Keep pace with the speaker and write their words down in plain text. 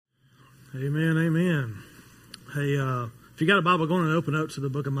Amen, amen. Hey, if you got a Bible, go on and open up to the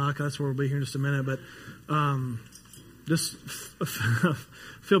book of Micah. That's where we'll be here in just a minute. But just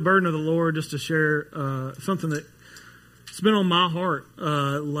feel burden of the Lord just to share something that's been on my heart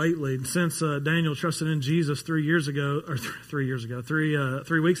lately since Daniel trusted in Jesus 3 weeks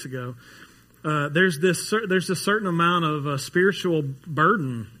ago. There's this certain amount of spiritual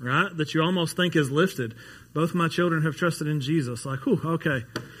burden, right, that you almost think is lifted. Both my children have trusted in Jesus. Like, whew, okay.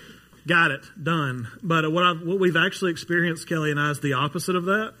 Got it, done. But what we've actually experienced, Kelly and I, is the opposite of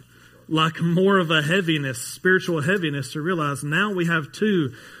that. Like more of a heaviness, spiritual heaviness, to realize now we have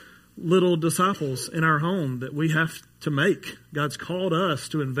 2 little disciples in our home that we have to make. God's called us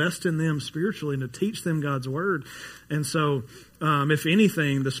to invest in them spiritually and to teach them God's word. And so, if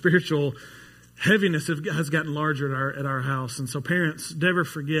anything, the spiritual heaviness has gotten larger at our house. And so parents, never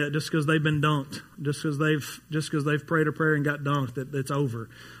forget, just because they've been dunked, just because they've prayed a prayer and got dunked, that it's over.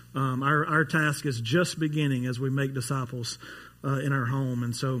 Our task is just beginning as we make disciples in our home.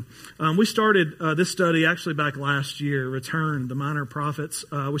 And so we started this study actually back last year, Return, the Minor Prophets.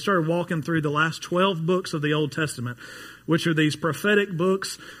 We started walking through the last 12 books of the Old Testament, which are these prophetic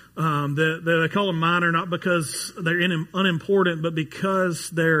books. They call them minor, not because they're unimportant, but because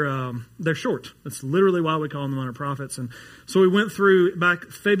they're short. That's literally why we call them the Minor Prophets. And so we went through, back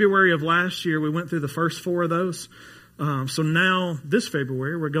February of last year, we went through the first 4 of those. So now, this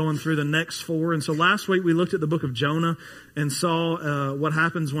February, we're going through the next 4. And so last week we looked at the book of Jonah and saw what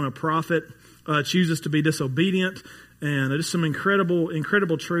happens when a prophet chooses to be disobedient. And just some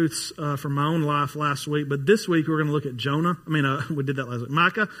incredible truths from my own life last week. But this week we're going to look at Jonah. We did that last week.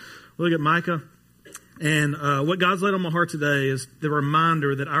 Micah. We'll look at Micah. And what God's laid on my heart today is the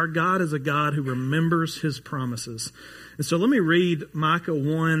reminder that our God is a God who remembers His promises. And so let me read Micah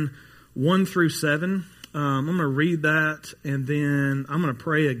 1 through 7. I'm going to read that, and then I'm going to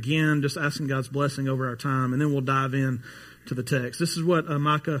pray again, just asking God's blessing over our time, and then we'll dive in to the text. This is what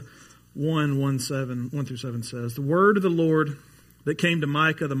Micah 1 through 7 says. The word of the Lord that came to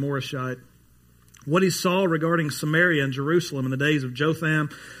Micah the Morashite, what he saw regarding Samaria and Jerusalem in the days of Jotham,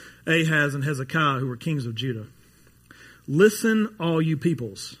 Ahaz, and Hezekiah, who were kings of Judah. Listen, all you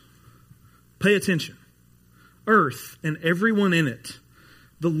peoples. Pay attention. Earth and everyone in it.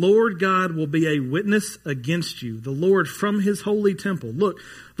 The Lord God will be a witness against you. The Lord from His holy temple. Look,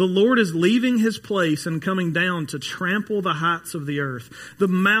 the Lord is leaving His place and coming down to trample the heights of the earth. The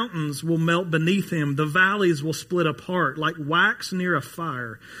mountains will melt beneath Him. The valleys will split apart like wax near a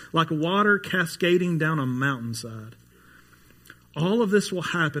fire, like water cascading down a mountainside. All of this will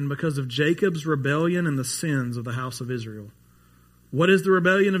happen because of Jacob's rebellion and the sins of the house of Israel. What is the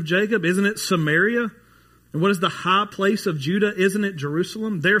rebellion of Jacob? Isn't it Samaria? And what is the high place of Judah? Isn't it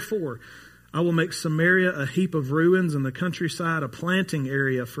Jerusalem? Therefore, I will make Samaria a heap of ruins and the countryside a planting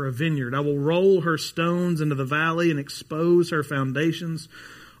area for a vineyard. I will roll her stones into the valley and expose her foundations.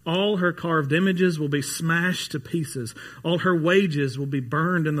 All her carved images will be smashed to pieces. All her wages will be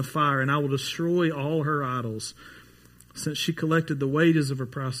burned in the fire, and I will destroy all her idols. Since she collected the wages of a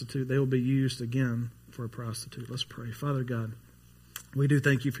prostitute, they will be used again for a prostitute. Let's pray. Father God, we do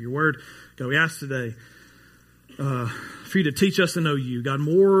thank you for your word. God, we ask today for you to teach us to know you. God,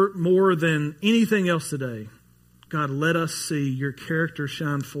 more than anything else today, God, let us see your character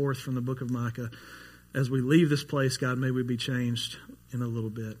shine forth from the book of Micah. As we leave this place, God, may we be changed in a little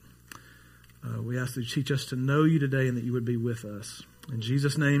bit. We ask that you teach us to know you today and that you would be with us. In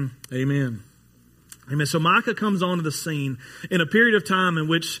Jesus' name, amen. Amen. So Micah comes onto the scene in a period of time in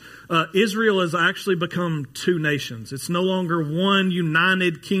which Israel has actually become 2 nations. It's no longer one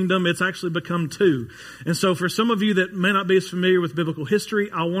united kingdom. It's actually become 2. And so for some of you that may not be as familiar with biblical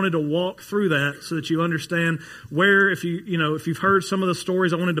history, I wanted to walk through that so that you understand where, if you've heard some of the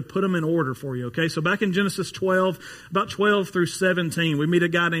stories, I wanted to put them in order for you. Okay. So back in Genesis 12, about 12 through 17, we meet a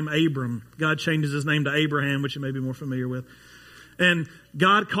guy named Abram. God changes his name to Abraham, which you may be more familiar with. And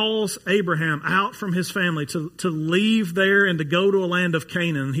God calls Abraham out from his family to leave there and to go to a land of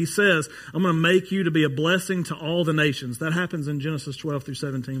Canaan. And He says, I'm going to make you to be a blessing to all the nations. That happens in Genesis 12 through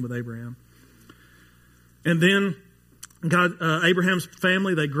 17 with Abraham. And then Abraham's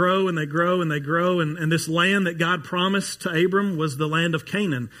family, they grow and they grow and they grow. And this land that God promised to Abram was the land of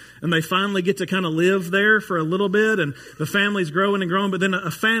Canaan. And they finally get to kind of live there for a little bit. And the family's growing and growing. But then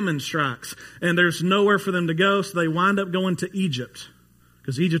a famine strikes. And there's nowhere for them to go. So they wind up going to Egypt.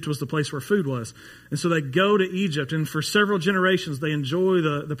 Because Egypt was the place where food was. And so they go to Egypt. And for several generations, they enjoy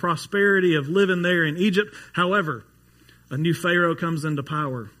the prosperity of living there in Egypt. However, a new Pharaoh comes into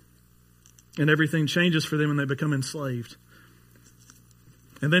power. And everything changes for them and they become enslaved.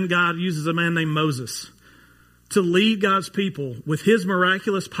 And then God uses a man named Moses to lead God's people with his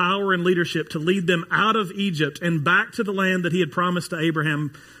miraculous power and leadership to lead them out of Egypt and back to the land that he had promised to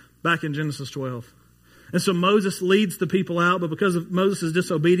Abraham back in Genesis 12. And so Moses leads the people out, but because of Moses'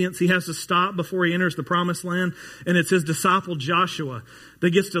 disobedience, he has to stop before he enters the promised land. And it's his disciple Joshua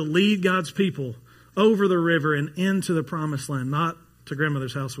that gets to lead God's people over the river and into the promised land. Not to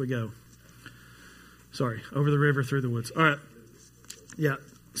grandmother's house we go. Sorry, over the river through the woods. All right. Yeah.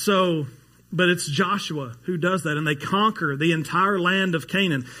 So, but it's Joshua who does that, and they conquer the entire land of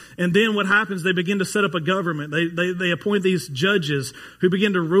Canaan. And then what happens, they begin to set up a government. They appoint these judges who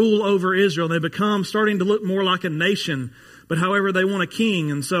begin to rule over Israel. They become starting to look more like a nation, but however, they want a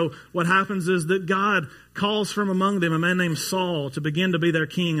king. And so what happens is that God calls from among them a man named Saul to begin to be their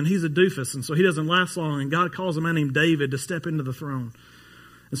king, and he's a doofus, and so he doesn't last long. And God calls a man named David to step into the throne.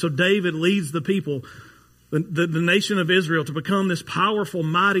 And so David leads the people, the nation of Israel, to become this powerful,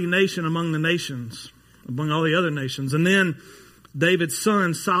 mighty nation among the nations, among all the other nations. And then David's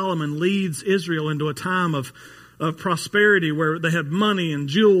son, Solomon, leads Israel into a time of prosperity where they have money and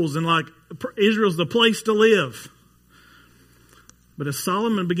jewels, and like Israel's the place to live. But as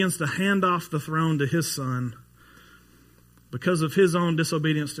Solomon begins to hand off the throne to his son, because of his own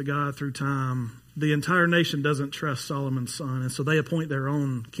disobedience to God through time, the entire nation doesn't trust Solomon's son, and so they appoint their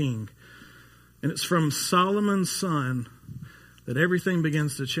own king. And it's from Solomon's son that everything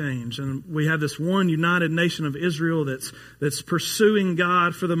begins to change. And we have this one united nation of Israel that's pursuing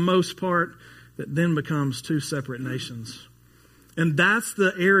God for the most part, that then becomes two separate nations. And that's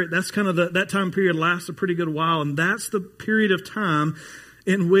the area, that's kind of that time period lasts a pretty good while. And that's the period of time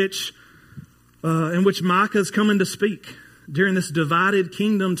in which Micah's coming to speak. During this divided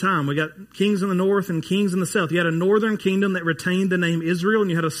kingdom time, we got kings in the north and kings in the south. You had a northern kingdom that retained the name Israel, and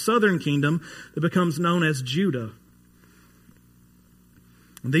you had a southern kingdom that becomes known as Judah.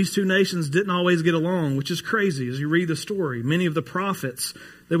 And these two nations didn't always get along, which is crazy as you read the story. Many of the prophets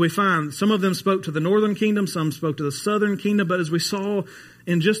that we find, some of them spoke to the northern kingdom, some spoke to the southern kingdom. But as we saw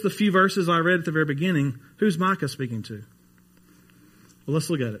in just the few verses I read at the very beginning, who's Micah speaking to? Well, let's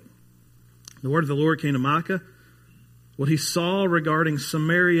look at it. The word of the Lord came to Micah, what he saw regarding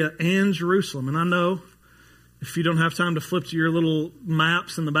Samaria and Jerusalem. And I know if you don't have time to flip to your little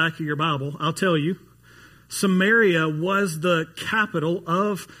maps in the back of your Bible, I'll tell you, Samaria was the capital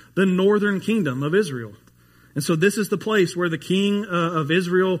of the northern kingdom of Israel. And so this is the place where the king of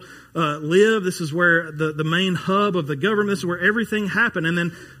Israel lived. This is where the main hub of the government, this is where everything happened. And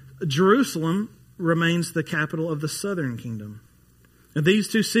then Jerusalem remains the capital of the southern kingdom. And these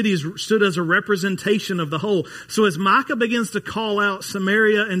two cities stood as a representation of the whole. So as Micah begins to call out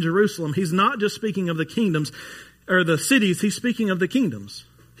Samaria and Jerusalem, he's not just speaking of the kingdoms or the cities, he's speaking of the kingdoms.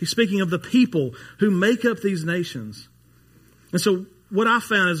 He's speaking of the people who make up these nations. And so what I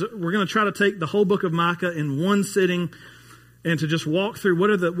found is we're going to try to take the whole book of Micah in one sitting and to just walk through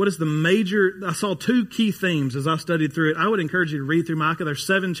what is the major. I saw two key themes as I studied through it. I would encourage you to read through Micah. There's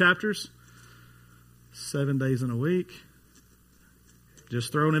 7 chapters, 7 days in a week.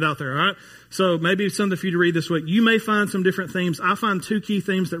 Just throwing it out there, all right? So maybe it's something for you to read this week. You may find some different themes. I find 2 key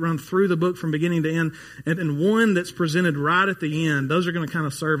themes that run through the book from beginning to end, and one that's presented right at the end. Those are going to kind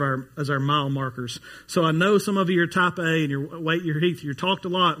of serve as our mile markers. So I know some of you are type A, and you're talked a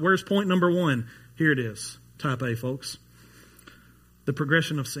lot. Where's point number 1? Here it is. Type A, folks. The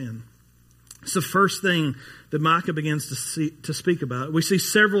progression of sin. It's the first thing that Micah begins to speak about. We see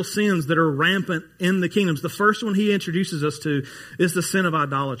several sins that are rampant in the kingdoms. The first one he introduces us to is the sin of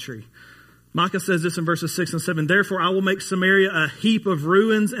idolatry. Micah says this in verses 6 and 7. Therefore I will make Samaria a heap of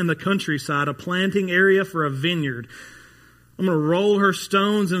ruins in the countryside, a planting area for a vineyard. I'm going to roll her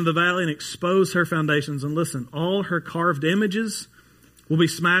stones into the valley and expose her foundations. And listen, all her carved images will be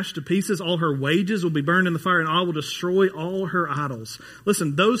smashed to pieces. All her wages will be burned in the fire, and I will destroy all her idols.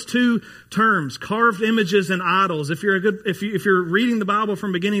 Listen, those 2 terms, carved images and idols, if you're reading the Bible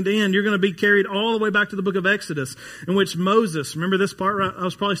from beginning to end, you're going to be carried all the way back to the book of Exodus, in which Moses, remember this part right? I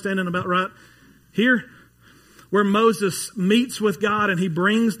was probably standing about right here, where Moses meets with God and he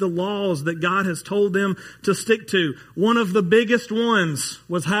brings the laws that God has told them to stick to. One of the biggest ones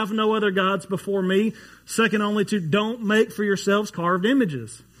was have no other gods before me. Second only to don't make for yourselves carved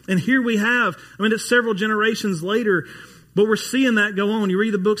images. And here we have, it's several generations later, but we're seeing that go on. You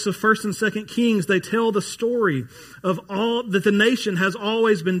read the books of 1st and 2nd Kings, they tell the story of all that the nation has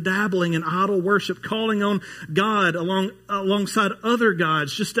always been dabbling in idol worship, calling on God alongside other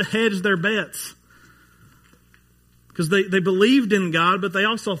gods just to hedge their bets. Because they believed in God, but they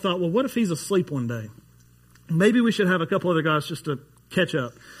also thought, well, what if he's asleep one day? Maybe we should have a couple other guys just to catch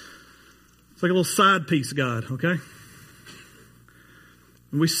up. It's like a little side piece God, okay?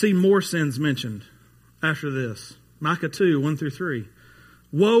 And we see more sins mentioned. after this. Micah 2, 1 through 3.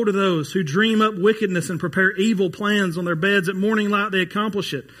 Woe to those who dream up wickedness and prepare evil plans on their beds. At morning light they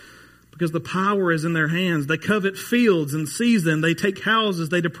accomplish it, because the power is in their hands. They covet fields and seize them. They take houses.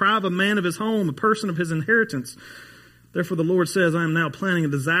 They deprive a man of his home, a person of his inheritance. Therefore the Lord says, I am now planning a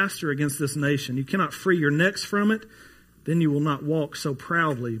disaster against this nation. You cannot free your necks from it. Then you will not walk so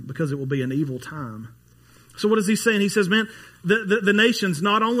proudly, because it will be an evil time. So what is he saying? He says, man, the nations,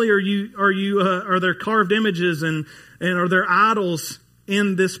 not only are there carved images and are there idols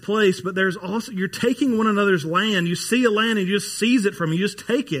in this place, but there's also, you're taking one another's land. You see a land and you just seize it from them. You just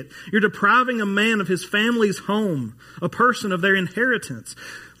take it. You're depriving a man of his family's home, a person of their inheritance.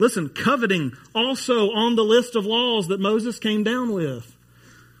 Listen, coveting also on the list of laws that Moses came down with.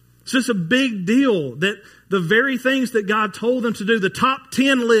 It's just a big deal that the very things that God told them to do, the top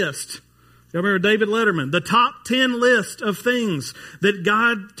 10 list. You remember David Letterman? The top 10 list of things that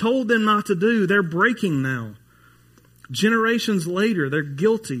God told them not to do, they're breaking now. Generations later, they're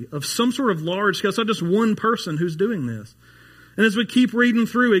guilty of some sort of large scale. It's not just one person who's doing this. And as we keep reading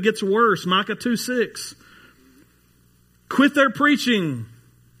through, it gets worse. Micah 2:6. Quit their preaching,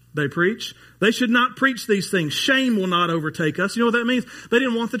 they preach. They should not preach these things. Shame will not overtake us. You know what that means? They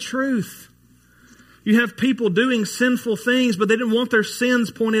didn't want the truth. You have people doing sinful things, but they didn't want their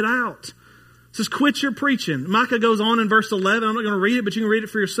sins pointed out. It says, quit your preaching. Micah goes on in verse 11. I'm not going to read it, but you can read it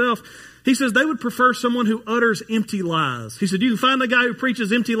for yourself. He says they would prefer someone who utters empty lies. He said, you can find the guy who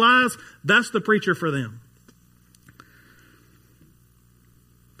preaches empty lies. That's the preacher for them.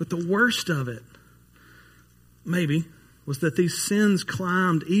 But the worst of it, maybe, was that these sins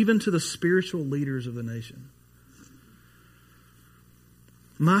climbed even to the spiritual leaders of the nation.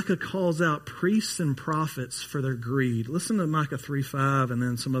 Micah calls out priests and prophets for their greed. Listen to Micah 3:5 and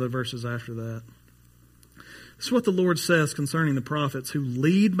then some other verses after that. This is what the Lord says concerning the prophets who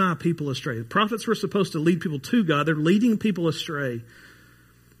lead my people astray. The prophets were supposed to lead people to God. They're leading people astray.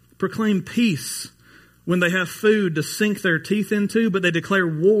 Proclaim peace when they have food to sink their teeth into, but they declare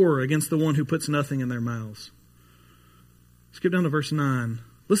war against the one who puts nothing in their mouths. Skip down to verse 9.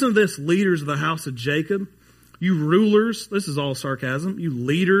 Listen to this, leaders of the house of Jacob. You rulers, this is all sarcasm, you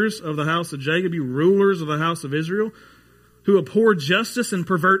leaders of the house of Jacob, you rulers of the house of Israel, who abhor justice and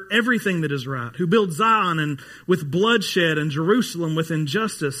pervert everything that is right, who build Zion and with bloodshed and Jerusalem with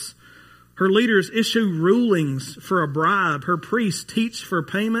injustice. Her leaders issue rulings for a bribe. Her priests teach for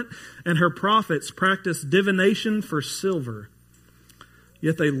payment, and her prophets practice divination for silver.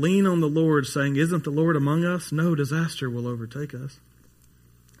 Yet they lean on the Lord, saying, isn't the Lord among us? No disaster will overtake us.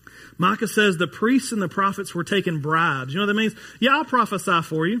 Micah says the priests and the prophets were taking bribes. You know what that means? Yeah, I'll prophesy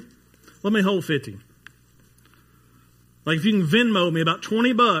for you. Let me hold 50. Like if you can Venmo me about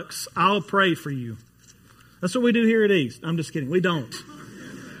 $20, I'll pray for you. That's what we do here at East. I'm just kidding. We don't.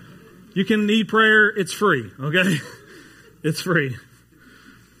 You can need prayer. It's free. Okay? It's free.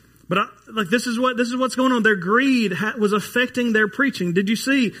 But this is what's going on. Their greed was affecting their preaching. Did you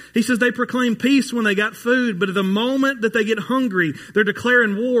see? He says they proclaim peace when they got food, but at the moment that they get hungry, they're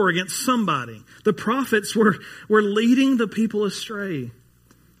declaring war against somebody. The prophets were leading the people astray.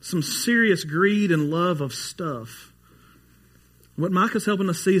 Some serious greed and love of stuff. What Micah's helping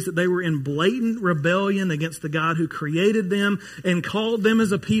us see is that they were in blatant rebellion against the God who created them and called them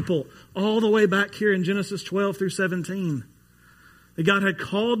as a people all the way back here in Genesis 12 through 17. That God had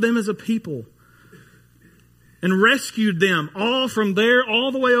called them as a people and rescued them all from there,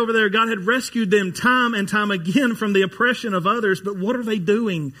 all the way over there. God had rescued them time and time again from the oppression of others. But what are they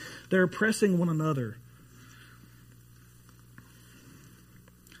doing? They're oppressing one another.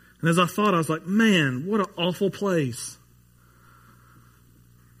 And as I thought, I was like, man, what an awful place.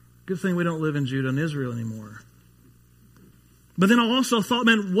 Good thing we don't live in Judah and Israel anymore. But then I also thought,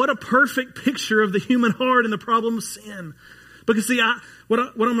 man, what a perfect picture of the human heart and the problem of sin. Because see, what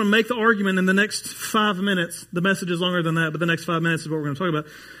I'm going to make the argument in the next 5 minutes, the message is longer than that, but the next 5 minutes is what we're going to talk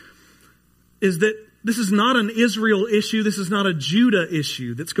about, is that this is not an Israel issue. This is not a Judah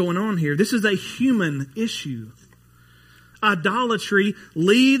issue that's going on here. This is a human issue. Idolatry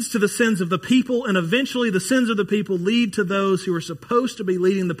leads to the sins of the people, and eventually the sins of the people lead to those who are supposed to be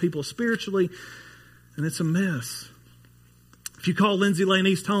leading the people spiritually, and it's a mess. If you call Lindsay Lane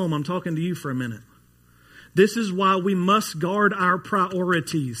East home, I'm talking to you for a minute. This is why we must guard our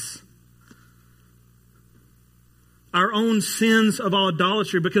priorities. Our own sins of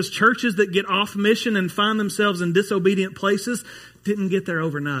idolatry, because churches that get off mission and find themselves in disobedient places didn't get there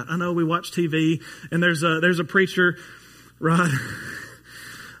overnight. I know we watch TV and there's a preacher, right?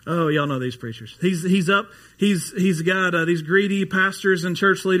 Oh, y'all know these preachers. He's got these greedy pastors and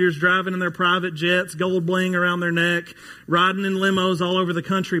church leaders driving in their private jets, gold bling around their neck, riding in limos all over the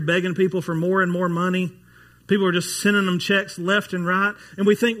country, begging people for more and more money. People are just sending them checks left and right. And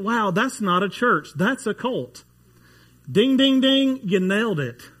we think, wow, that's not a church. That's a cult. Ding, ding, ding. You nailed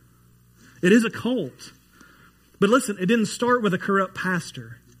it. It is a cult. But listen, it didn't start with a corrupt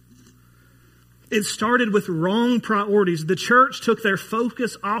pastor. It started with wrong priorities. The church took their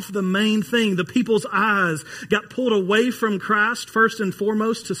focus off the main thing. The people's eyes got pulled away from Christ first and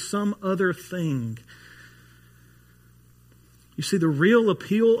foremost to some other thing. You see, the real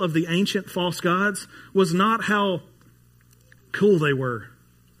appeal of the ancient false gods was not how cool they were.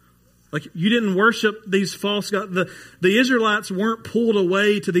 Like, you didn't worship these false gods. The Israelites weren't pulled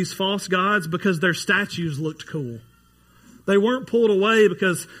away to these false gods because their statues looked cool. They weren't pulled away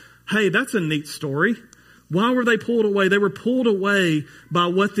because, hey, that's a neat story. Why were they pulled away? They were pulled away by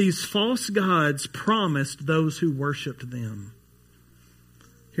what these false gods promised those who worshiped them.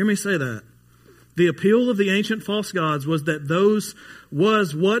 Hear me say that. The appeal of the ancient false gods was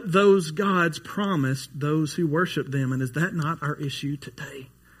what those gods promised those who worshiped them. And is that not our issue today?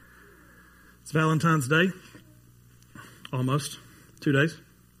 It's Valentine's Day. Almost. 2 days.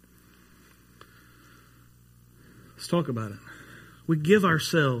 Let's talk about it. We give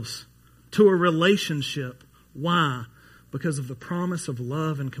ourselves to a relationship. Why? Because of the promise of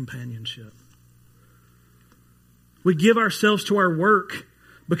love and companionship. We give ourselves to our work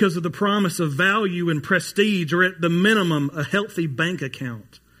because of the promise of value and prestige, or at the minimum, a healthy bank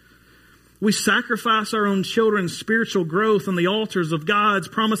account. We sacrifice our own children's spiritual growth on the altars of God's,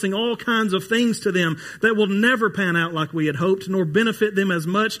 promising all kinds of things to them that will never pan out like we had hoped, nor benefit them as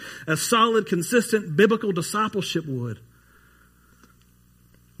much as solid, consistent biblical discipleship would.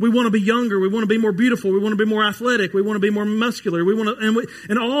 We want to be younger. We want to be more beautiful. We want to be more athletic. We want to be more muscular.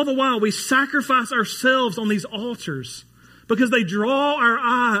 And all the while we sacrifice ourselves on these altars because they draw our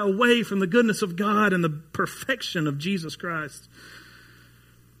eye away from the goodness of God and the perfection of Jesus Christ.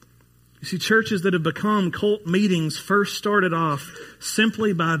 You see, churches that have become cult meetings first started off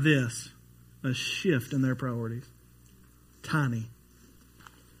simply by this, a shift in their priorities. Tiny.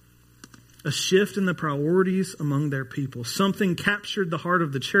 A shift in the priorities among their people. Something captured the heart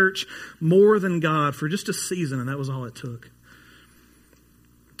of the church more than God for just a season, and that was all it took.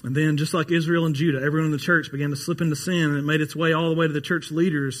 And then, just like Israel and Judah, everyone in the church began to slip into sin, and it made its way all the way to the church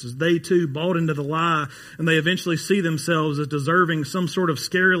leaders as they too bought into the lie, and they eventually see themselves as deserving some sort of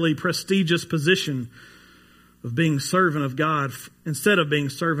scarily prestigious position of being servant of God instead of being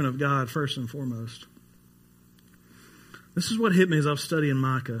servant of God first and foremost. This is what hit me as I was studying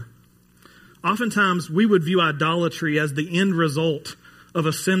Micah. Oftentimes, we would view idolatry as the end result of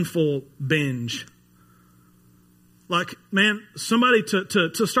a sinful binge. Like, man, somebody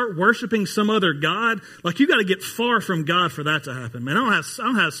to start worshiping some other God, like, you got to get far from God for that to happen. Man, I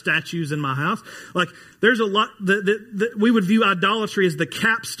don't have statues in my house. Like, there's a lot that we would view idolatry as the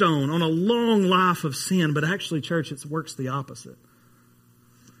capstone on a long life of sin, but actually, church, it works the opposite.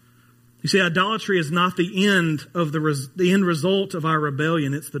 You see, idolatry is not the end of the end result of our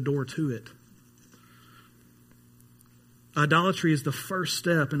rebellion; it's the door to it. Idolatry is the first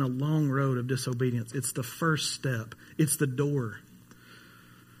step in a long road of disobedience. It's the first step. It's the door.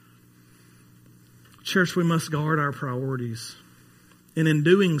 Church, we must guard our priorities. And in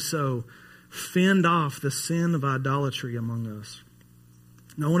doing so, fend off the sin of idolatry among us.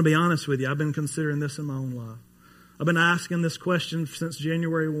 Now, I want to be honest with you. I've been considering this in my own life. I've been asking this question since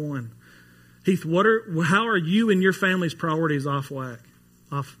January 1. Heath, how are you and your family's priorities off whack?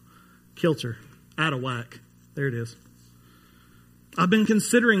 Off kilter. Out of whack. There it is. I've been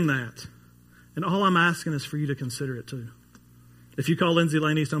considering that. And all I'm asking is for you to consider it too. If you call Lindsay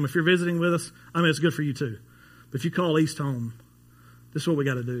Lane East Home, if you're visiting with us, I mean, it's good for you too. But if you call East Home, this is what we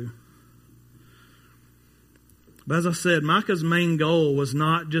got to do. But as I said, Micah's main goal was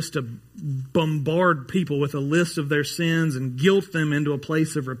not just to bombard people with a list of their sins and guilt them into a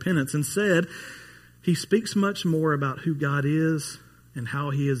place of repentance. Instead, he speaks much more about who God is and how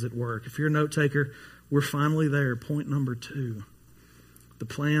he is at work. If you're a note taker, we're finally there. Point number 2. The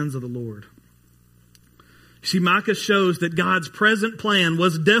plans of the Lord. You see, Micah shows that God's present plan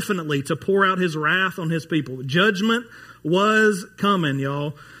was definitely to pour out his wrath on his people. Judgment was coming,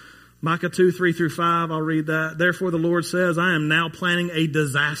 y'all. Micah 2:3-5, I'll read that. Therefore the Lord says, I am now planning a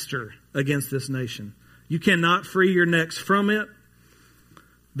disaster against this nation. You cannot free your necks from it.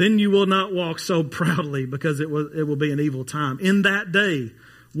 Then you will not walk so proudly because it will be an evil time. In that day,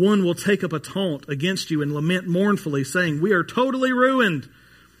 one will take up a taunt against you and lament mournfully, saying, we are totally ruined.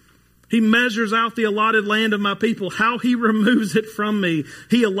 He measures out the allotted land of my people, how he removes it from me.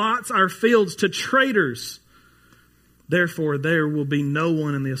 He allots our fields to traitors. Therefore, there will be no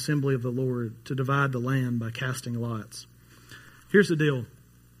one in the assembly of the Lord to divide the land by casting lots. Here's the deal.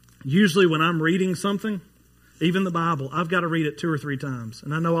 Usually when I'm reading something, even the Bible, I've got to read it 2 or 3 times.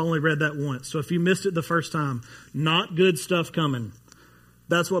 And I know I only read that once. So if you missed it the first time, not good stuff coming.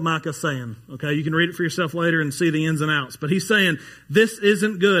 That's what Micah's saying. Okay, you can read it for yourself later and see the ins and outs. But he's saying, this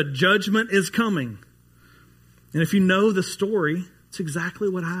isn't good. Judgment is coming. And if you know the story, it's exactly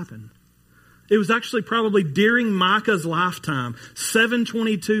what happened. It was actually probably during Micah's lifetime,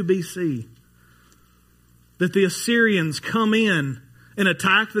 722 BC, that the Assyrians come in and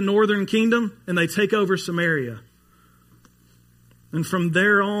attack the northern kingdom and they take over Samaria. And from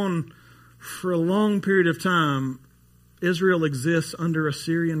there on, for a long period of time, Israel exists under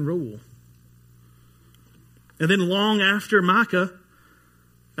Assyrian rule. And then long after Micah,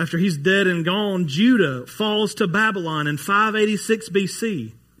 after he's dead and gone, Judah falls to Babylon in 586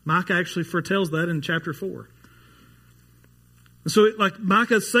 BC. Micah actually foretells that in chapter 4. So like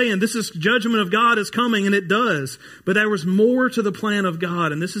Micah's saying, this is judgment of God is coming, and it does. But there was more to the plan of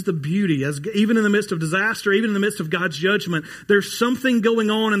God, and this is the beauty. As even in the midst of disaster, even in the midst of God's judgment, there's something going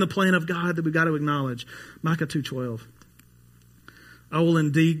on in the plan of God that we've got to acknowledge. Micah 2:12. I will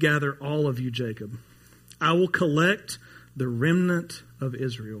indeed gather all of you, Jacob. I will collect the remnant of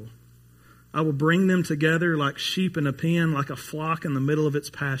Israel. I will bring them together like sheep in a pen, like a flock in the middle of its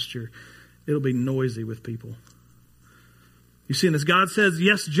pasture. It'll be noisy with people. You see, and as God says,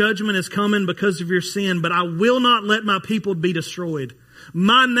 yes, judgment is coming because of your sin, but I will not let my people be destroyed.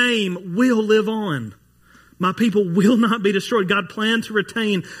 My name will live on. My people will not be destroyed. God planned to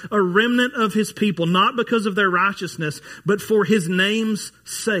retain a remnant of his people, not because of their righteousness, but for his name's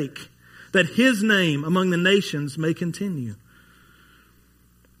sake, that his name among the nations may continue.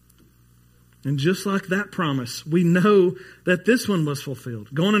 And just like that promise, we know that this one was fulfilled.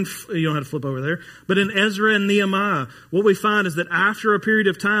 Go on and, you don't have to flip over there. But in Ezra and Nehemiah, what we find is that after a period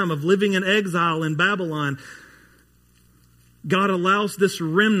of time of living in exile in Babylon, God allows this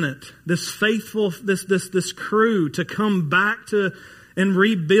remnant, this faithful, this crew to come back to and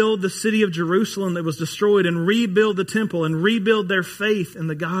rebuild the city of Jerusalem that was destroyed, and rebuild the temple and rebuild their faith in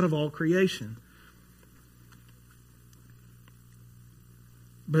the God of all creation.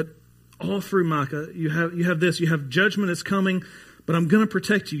 But all through Micah, you have this. You have judgment is coming, but I'm going to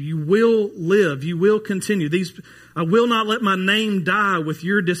protect you. You will live. You will continue. I will not let my name die with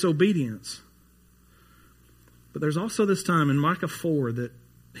your disobedience. But there's also this time in Micah 4 that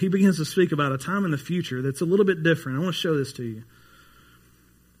he begins to speak about a time in the future that's a little bit different. I want to show this to you.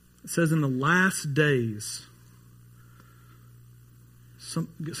 It says in the last days,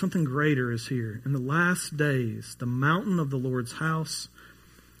 something greater is here. In the last days, the mountain of the Lord's house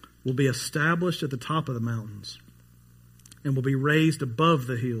will be established at the top of the mountains and will be raised above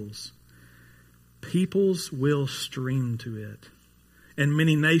the hills. Peoples will stream to it. And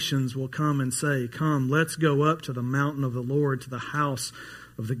many nations will come and say, come, let's go up to the mountain of the Lord, to the house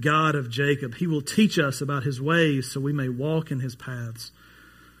of the God of Jacob. He will teach us about his ways so we may walk in his paths.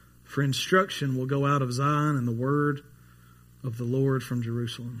 For instruction will go out of Zion and the word of the Lord from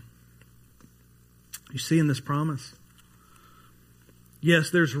Jerusalem. You see in this promise?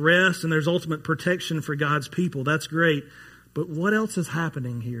 Yes, there's rest and there's ultimate protection for God's people. That's great. But what else is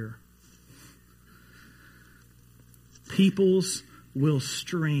happening here? Peoples will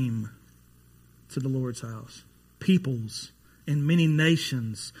stream to the Lord's house. Peoples and many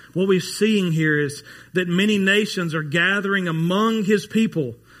nations. What we're seeing here is that many nations are gathering among his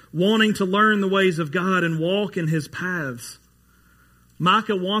people, wanting to learn the ways of God and walk in his paths.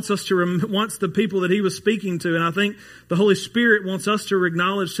 Micah wants the people that he was speaking to, and I think the Holy Spirit wants us to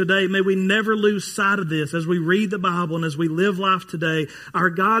acknowledge today, may we never lose sight of this as we read the Bible and as we live life today.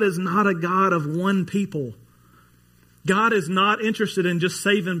 Our God is not a God of one people. God is not interested in just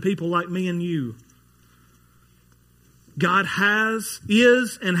saving people like me and you. God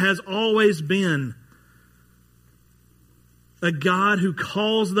is, and has always been a God who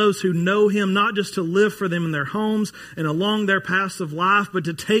calls those who know him not just to live for them in their homes and along their paths of life, but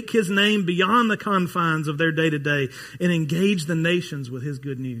to take his name beyond the confines of their day-to-day and engage the nations with his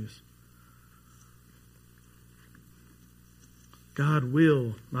good news. God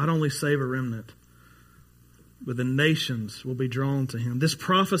will not only save a remnant, but the nations will be drawn to him. This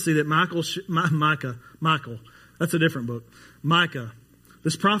prophecy that Michael, that's a different book. Micah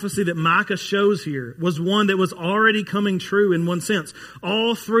This prophecy that Micah shows here was one that was already coming true in one sense.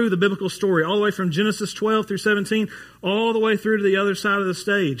 All through the biblical story, all the way from Genesis 12 through 17, all the way through to the other side of the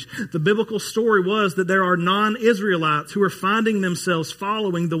stage. The biblical story was that there are non-Israelites who are finding themselves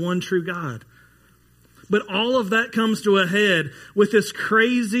following the one true God. But all of that comes to a head with this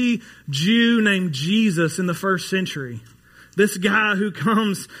crazy Jew named Jesus in the first century. This guy who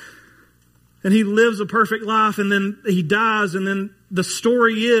comes and he lives a perfect life and then he dies, and then the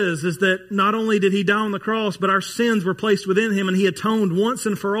story is that not only did he die on the cross, but our sins were placed within him, and he atoned once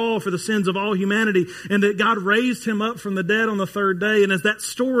and for all for the sins of all humanity, and that God raised him up from the dead on the third day. And as that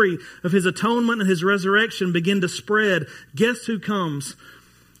story of his atonement and his resurrection began to spread, guess who comes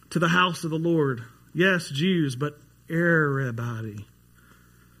to the house of the Lord? Yes, Jews, but everybody.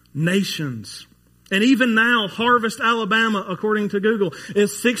 Nations. And even now, Harvest, Alabama, according to Google,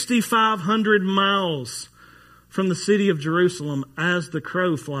 is 6,500 miles from the city of Jerusalem as the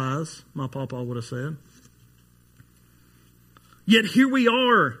crow flies, my papa would have said. Yet here we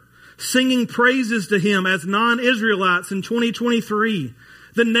are, singing praises to him as non-Israelites in 2023.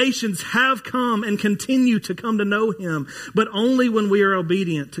 The nations have come and continue to come to know him, but only when we are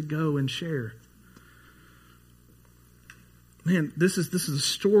obedient to go and share. Man, this is a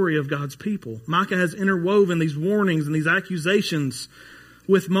story of God's people. Micah has interwoven these warnings and these accusations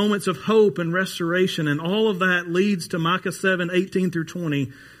with moments of hope and restoration, and all of that leads to Micah 7, 18 through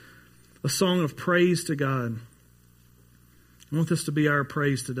 20, a song of praise to God. I want this to be our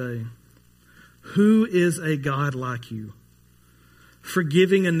praise today. Who is a God like you,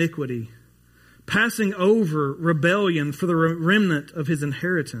 forgiving iniquity, passing over rebellion for the remnant of his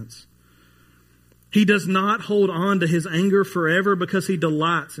inheritance? He does not hold on to his anger forever because he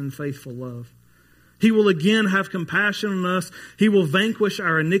delights in faithful love. He will again have compassion on us. He will vanquish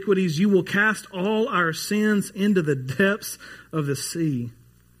our iniquities. You will cast all our sins into the depths of the sea.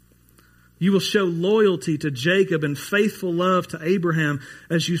 You will show loyalty to Jacob and faithful love to Abraham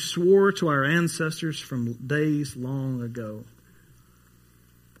as you swore to our ancestors from days long ago.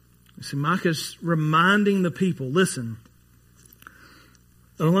 You see, Micah's reminding the people, listen,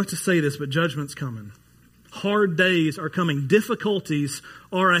 I don't like to say this, but judgment's coming. Hard days are coming. Difficulties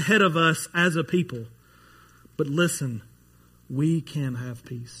are ahead of us as a people. But listen, we can have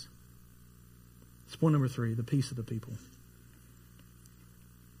peace. It's point number 3, the peace of the people.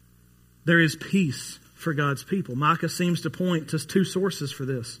 There is peace for God's people. Micah seems to point to 2 sources for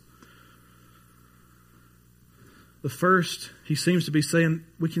this. The first, he seems to be saying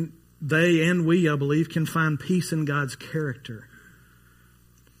they and we, I believe, can find peace in God's character.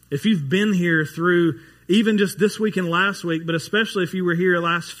 If you've been here through even just this week and last week, but especially if you were here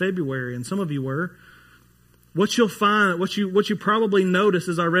last February, and some of you were, what you'll find, what you probably noticed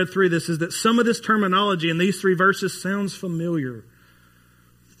as I read through this is that some of this terminology in these 3 verses sounds familiar.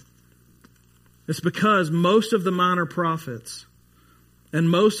 It's because most of the minor prophets and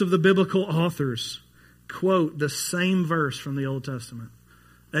most of the biblical authors quote the same verse from the Old Testament.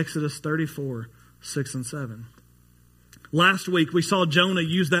 Exodus 34, 6 and 7. Last week, we saw Jonah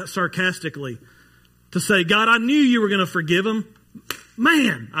use that sarcastically to say, God, I knew you were going to forgive them.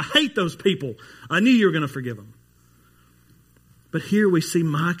 Man, I hate those people. I knew you were going to forgive them. But here we see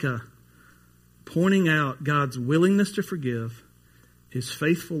Micah pointing out God's willingness to forgive, his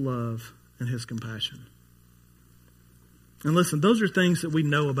faithful love, and his compassion. And listen, those are things that we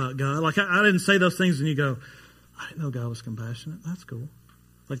know about God. Like, I didn't say those things and you go, I didn't know God was compassionate. That's cool.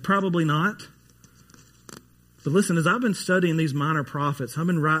 Like, probably not. But listen, as I've been studying these minor prophets, I've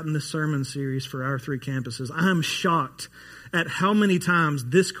been writing this sermon series for our 3 campuses. I am shocked at how many times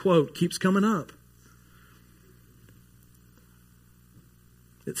this quote keeps coming up.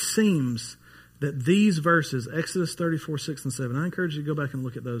 It seems that these verses, Exodus 34, 6 and 7, I encourage you to go back and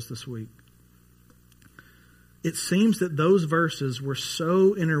look at those this week. It seems that those verses were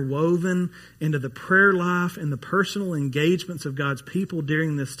so interwoven into the prayer life and the personal engagements of God's people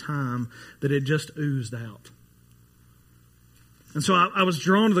during this time that it just oozed out. And so I was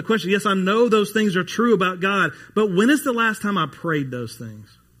drawn to the question, yes, I know those things are true about God, but when is the last time I prayed those things?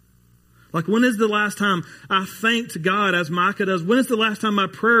 Like, when is the last time I thanked God as Micah does? When is the last time my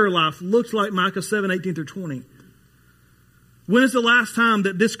prayer life looked like Micah 7, 18 through 20? When is the last time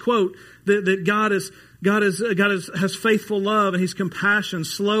that this quote, that God has faithful love and He's compassion,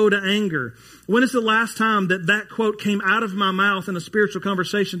 slow to anger? When is the last time that quote came out of my mouth in a spiritual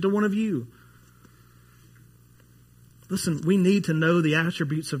conversation to one of you? Listen, we need to know the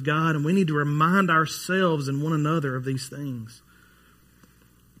attributes of God, and we need to remind ourselves and one another of these things.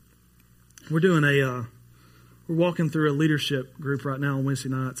 We're walking through a leadership group right now on Wednesday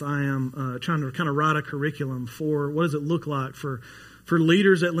nights. I am trying to kind of write a curriculum for what does it look like for for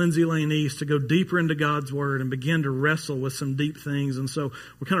leaders at Lindsay Lane East to go deeper into God's Word and begin to wrestle with some deep things. And so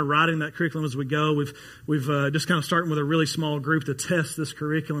we're kind of writing that curriculum as we go. We've just kind of starting with a really small group to test this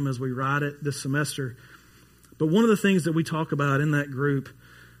curriculum as we write it this semester. But one of the things that we talk about in that group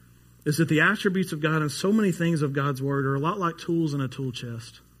is that the attributes of God and so many things of God's Word are a lot like tools in a tool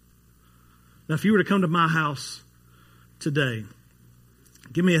chest. Now, if you were to come to my house today,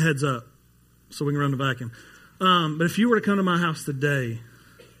 give me a heads up so we can run the vacuum. But if you were to come to my house today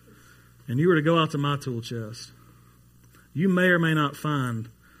and you were to go out to my tool chest, you may or may not find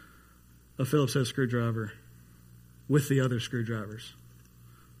a Phillips head screwdriver with the other screwdrivers.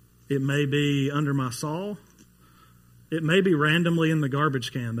 It may be under my saw. It may be randomly in the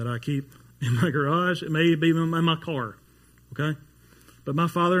garbage can that I keep in my garage. It may be in my car. Okay? But my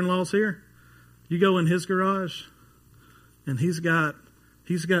father-in-law's here. You go in his garage and he's got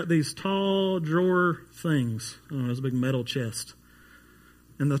these tall drawer things. I don't know, it's a big metal chest.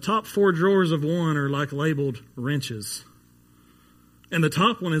 And the top 4 drawers of one are like labeled wrenches. And the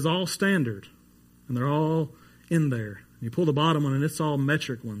top one is all standard. And they're all in there. You pull the bottom one and it's all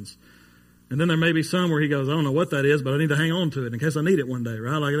metric ones. And then there may be some where he goes, I don't know what that is, but I need to hang on to it in case I need it one day,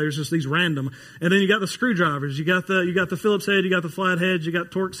 right? Like there's just these random. And then you got the screwdrivers, you got the Phillips head, you got the flat heads, you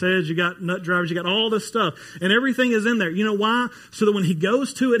got Torx heads, you got nut drivers, you got all this stuff. And everything is in there. You know why? So that when he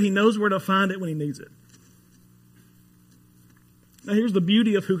goes to it, he knows where to find it when he needs it. Now here's the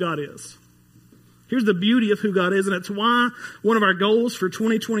beauty of who God is. Here's the beauty of who God is, and it's why one of our goals for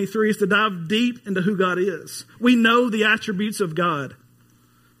 2023 is to dive deep into who God is. We know the attributes of God.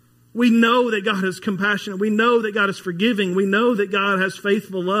 We know that God is compassionate. We know that God is forgiving. We know that God has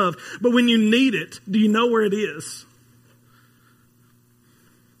faithful love. But when you need it, do you know where it is?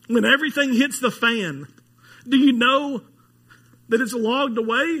 When everything hits the fan, do you know that it's logged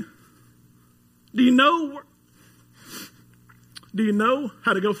away? Do you know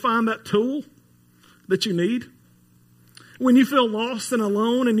how to go find that tool that you need? When you feel lost and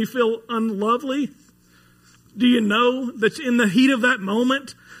alone and you feel unlovely, do you know that in the heat of that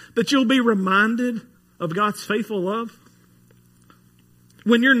moment that you'll be reminded of God's faithful love?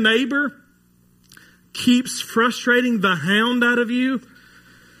 When your neighbor keeps frustrating the hound out of you,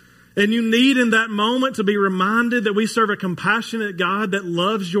 and you need in that moment to be reminded that we serve a compassionate God that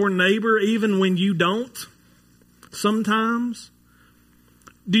loves your neighbor even when you don't, sometimes,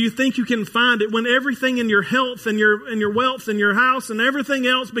 do you think you can find it when everything in your health and your wealth and your house and everything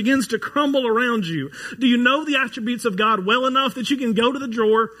else begins to crumble around you? Do you know the attributes of God well enough that you can go to the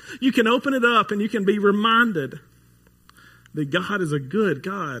drawer, you can open it up, and you can be reminded that God is a good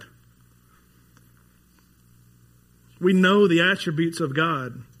God? We know the attributes of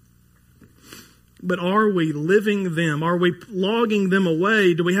God. But are we living them? Are we logging them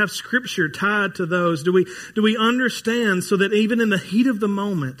away? Do we have Scripture tied to those? Do we understand so that even in the heat of the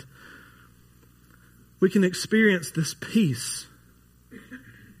moment, we can experience this peace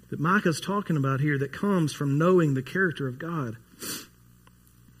that Micah's talking about here that comes from knowing the character of God?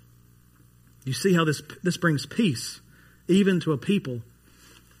 You see how this brings peace even to a people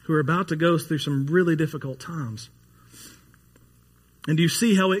who are about to go through some really difficult times. And do you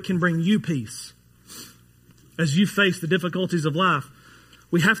see how it can bring you peace as you face the difficulties of life?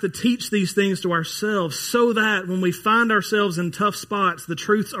 We have to teach these things to ourselves so that when we find ourselves in tough spots, the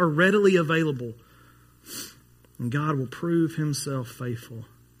truths are readily available. And God will prove himself faithful.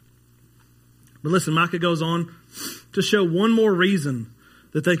 But listen, Micah goes on to show one more reason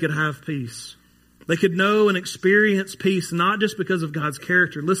that they could have peace. They could know and experience peace not just because of God's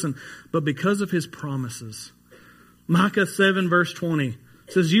character, listen, but because of his promises. Micah 7 verse 20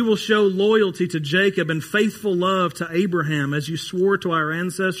 says, you will show loyalty to Jacob and faithful love to Abraham as you swore to our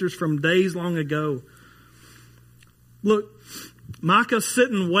ancestors from days long ago. Look, Micah's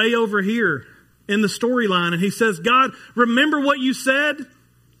sitting way over here in the storyline and he says, God, remember what you said?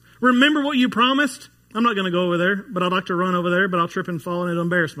 Remember what you promised? I'm not going to go over there, but I'd like to run over there, but I'll trip and fall and it'll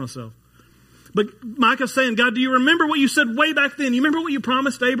embarrass myself. But Micah's saying, God, do you remember what you said way back then? You remember what you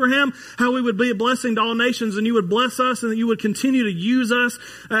promised Abraham? How we would be a blessing to all nations and you would bless us and that you would continue to use us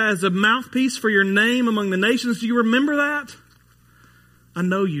as a mouthpiece for your name among the nations. Do you remember that? I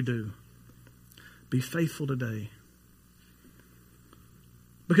know you do. Be faithful today.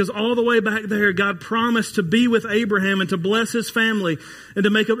 Because all the way back there, God promised to be with Abraham and to bless his family and to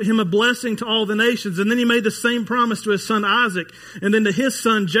make him a blessing to all the nations. And then he made the same promise to his son Isaac and then to his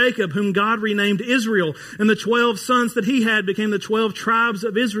son Jacob, whom God renamed Israel. And the 12 sons that he had became the 12 tribes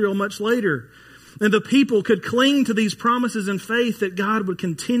of Israel much later. And the people could cling to these promises in faith that God would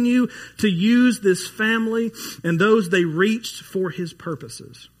continue to use this family and those they reached for his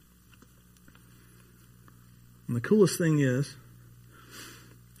purposes. And the coolest thing is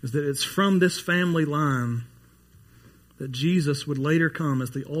is that it's from this family line that Jesus would later come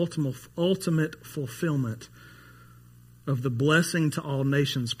as the ultimate fulfillment of the blessing to all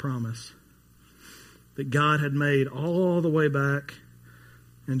nations promise that God had made all the way back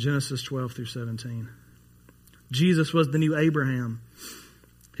in Genesis 12 through 17. Jesus was the new Abraham.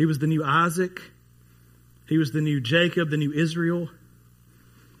 He was the new Isaac. He was the new Jacob, the new Israel.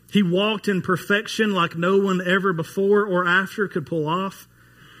 He walked in perfection like no one ever before or after could pull off.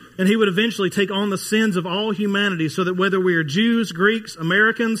 And he would eventually take on the sins of all humanity so that whether we are Jews, Greeks,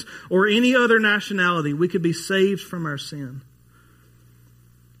 Americans, or any other nationality, we could be saved from our sin.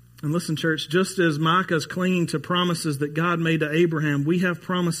 And listen, church, just as Micah is clinging to promises that God made to Abraham, we have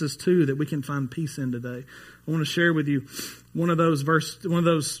promises too that we can find peace in today. I want to share with you one of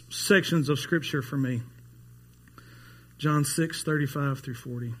those sections of Scripture for me. John 6:35 through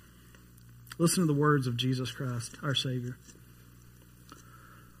 40. Listen to the words of Jesus Christ, our Savior.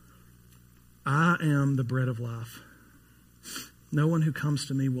 I am the bread of life. No one who comes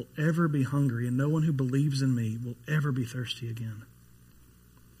to me will ever be hungry, and no one who believes in me will ever be thirsty again.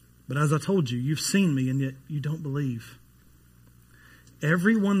 But as I told you, you've seen me, and yet you don't believe.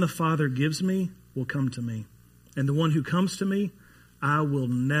 Everyone the Father gives me will come to me, and the one who comes to me, I will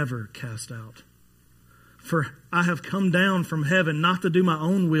never cast out. For I have come down from heaven not to do my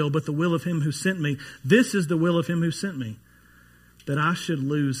own will, but the will of him who sent me. This is the will of him who sent me, that I should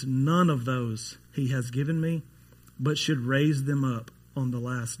lose none of those he has given me, but should raise them up on the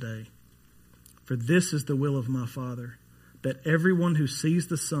last day. For this is the will of my Father, that everyone who sees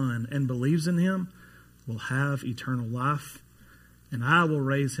the Son and believes in him will have eternal life, and I will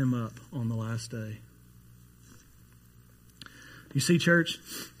raise him up on the last day. You see, church,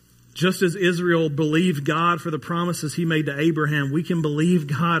 just as Israel believed God for the promises he made to Abraham, we can believe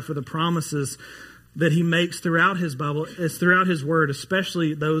God for the promises that he makes throughout his Bible, throughout his word,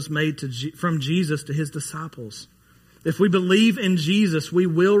 especially those made from Jesus to his disciples. If we believe in Jesus, we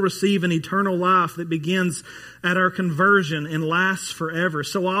will receive an eternal life that begins at our conversion and lasts forever.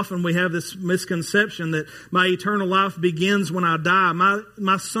 So often we have this misconception that my eternal life begins when I die.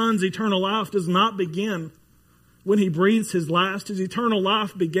 My son's eternal life does not begin when he breathes his last. His eternal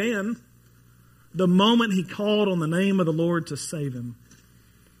life began the moment he called on the name of the Lord to save him.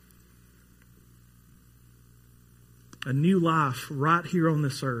 A new life right here on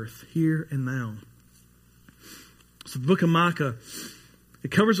this earth, here and now. So the book of Micah,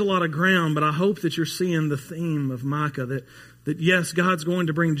 it covers a lot of ground, but I hope that you're seeing the theme of Micah, that yes, God's going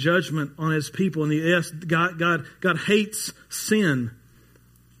to bring judgment on his people, and yes, God hates sin.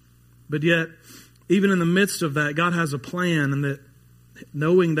 But yet, even in the midst of that, God has a plan, and that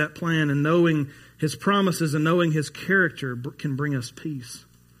knowing that plan and knowing his promises and knowing his character can bring us peace.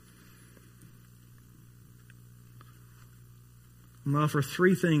 I'm going to offer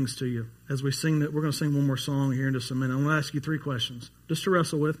three things to you as we sing that. We're going to sing one more song here in just a minute. I'm going to ask you three questions just to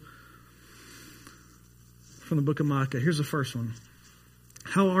wrestle with from the book of Micah. Here's the first one.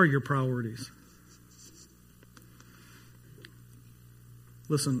 How are your priorities?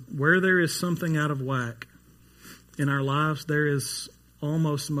 Listen, where there is something out of whack in our lives, there is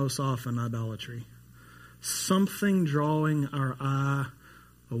almost most often idolatry. Something drawing our eye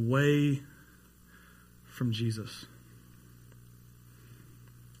away from Jesus.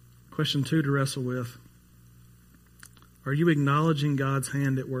 Question 2 to wrestle with. Are you acknowledging God's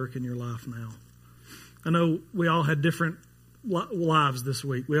hand at work in your life now? I know we all had different lives this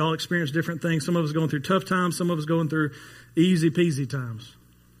week. We all experienced different things. Some of us going through tough times. Some of us going through easy peasy times.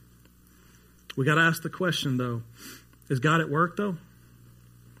 We got to ask the question, though. Is God at work, though?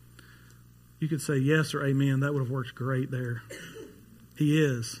 You could say yes or amen. That would have worked great there. He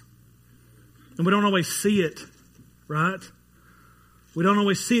is. And we don't always see it, right? We don't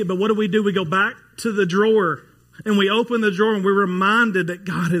always see it, but what do? We go back to the drawer, and we open the drawer, and we're reminded that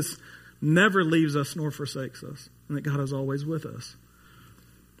God never leaves us nor forsakes us, and that God is always with us.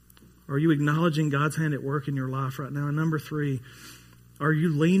 Are you acknowledging God's hand at work in your life right now? And number 3, are you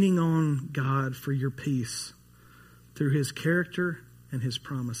leaning on God for your peace through his character and his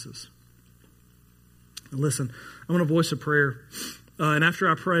promises? Now listen, I'm going to voice a prayer. And after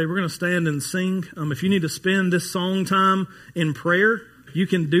I pray, we're going to stand and sing. If you need to spend this song time in prayer, you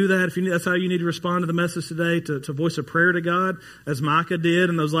can do that. That's how you need to respond to the message today, to voice a prayer to God, as Micah did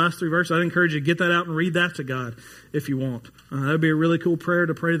in those last 3 verses. I'd encourage you to get that out and read that to God if you want. That would be a really cool prayer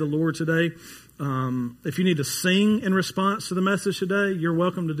to pray to the Lord today. If you need to sing in response to the message today, you're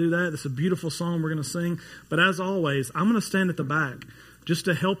welcome to do that. It's a beautiful song we're going to sing. But as always, I'm going to stand at the back just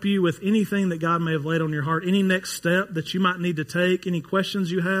to help you with anything that God may have laid on your heart, any next step that you might need to take, any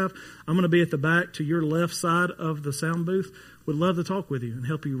questions you have. I'm going to be at the back to your left side of the sound booth would love to talk with you and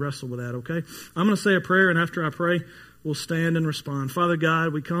help you wrestle with that, okay? I'm going to say a prayer, and after I pray, we'll stand and respond. Father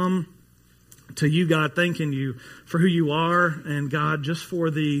God, we come to you, God, thanking you for who you are, and God, just for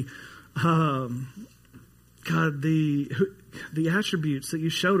the attributes that you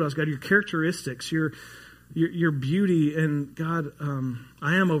showed us, God, your characteristics, your beauty, and God,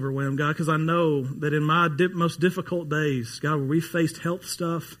 I am overwhelmed, God, because I know that in my most difficult days, God, where we faced health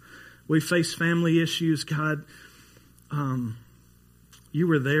stuff, we faced family issues, God, you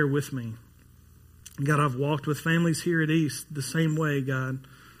were there with me. God, I've walked with families here at East the same way, God.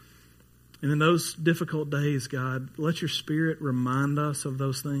 And in those difficult days, God, let your Spirit remind us of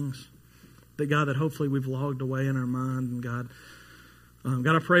those things. That, God, that hopefully we've logged away in our mind. And God,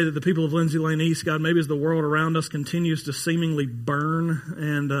 God, I pray that the people of Lindsay Lane East, God, maybe as the world around us continues to seemingly burn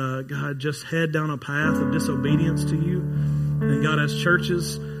and, God, just head down a path of disobedience to you. And, God, as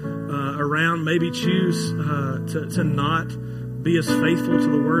churches around maybe choose to not be as faithful to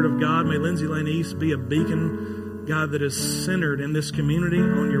the Word of God, may Lindsay Lane East be a beacon, God, that is centered in this community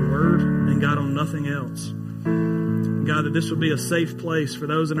on your Word and, God, on nothing else. God, that this would be a safe place for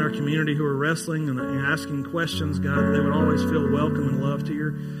those in our community who are wrestling and asking questions, God, that they would always feel welcome and loved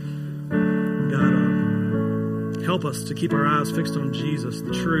here. God, help us to keep our eyes fixed on Jesus,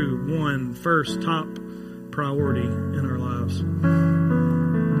 the true, one, first, top priority in our lives.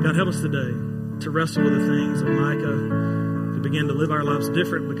 God, help us today to wrestle with the things of Micah, to begin to live our lives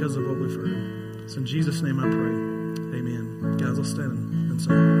different because of what we've heard. It's in Jesus' name I pray. Amen. Guys, let's stand and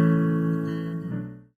sing.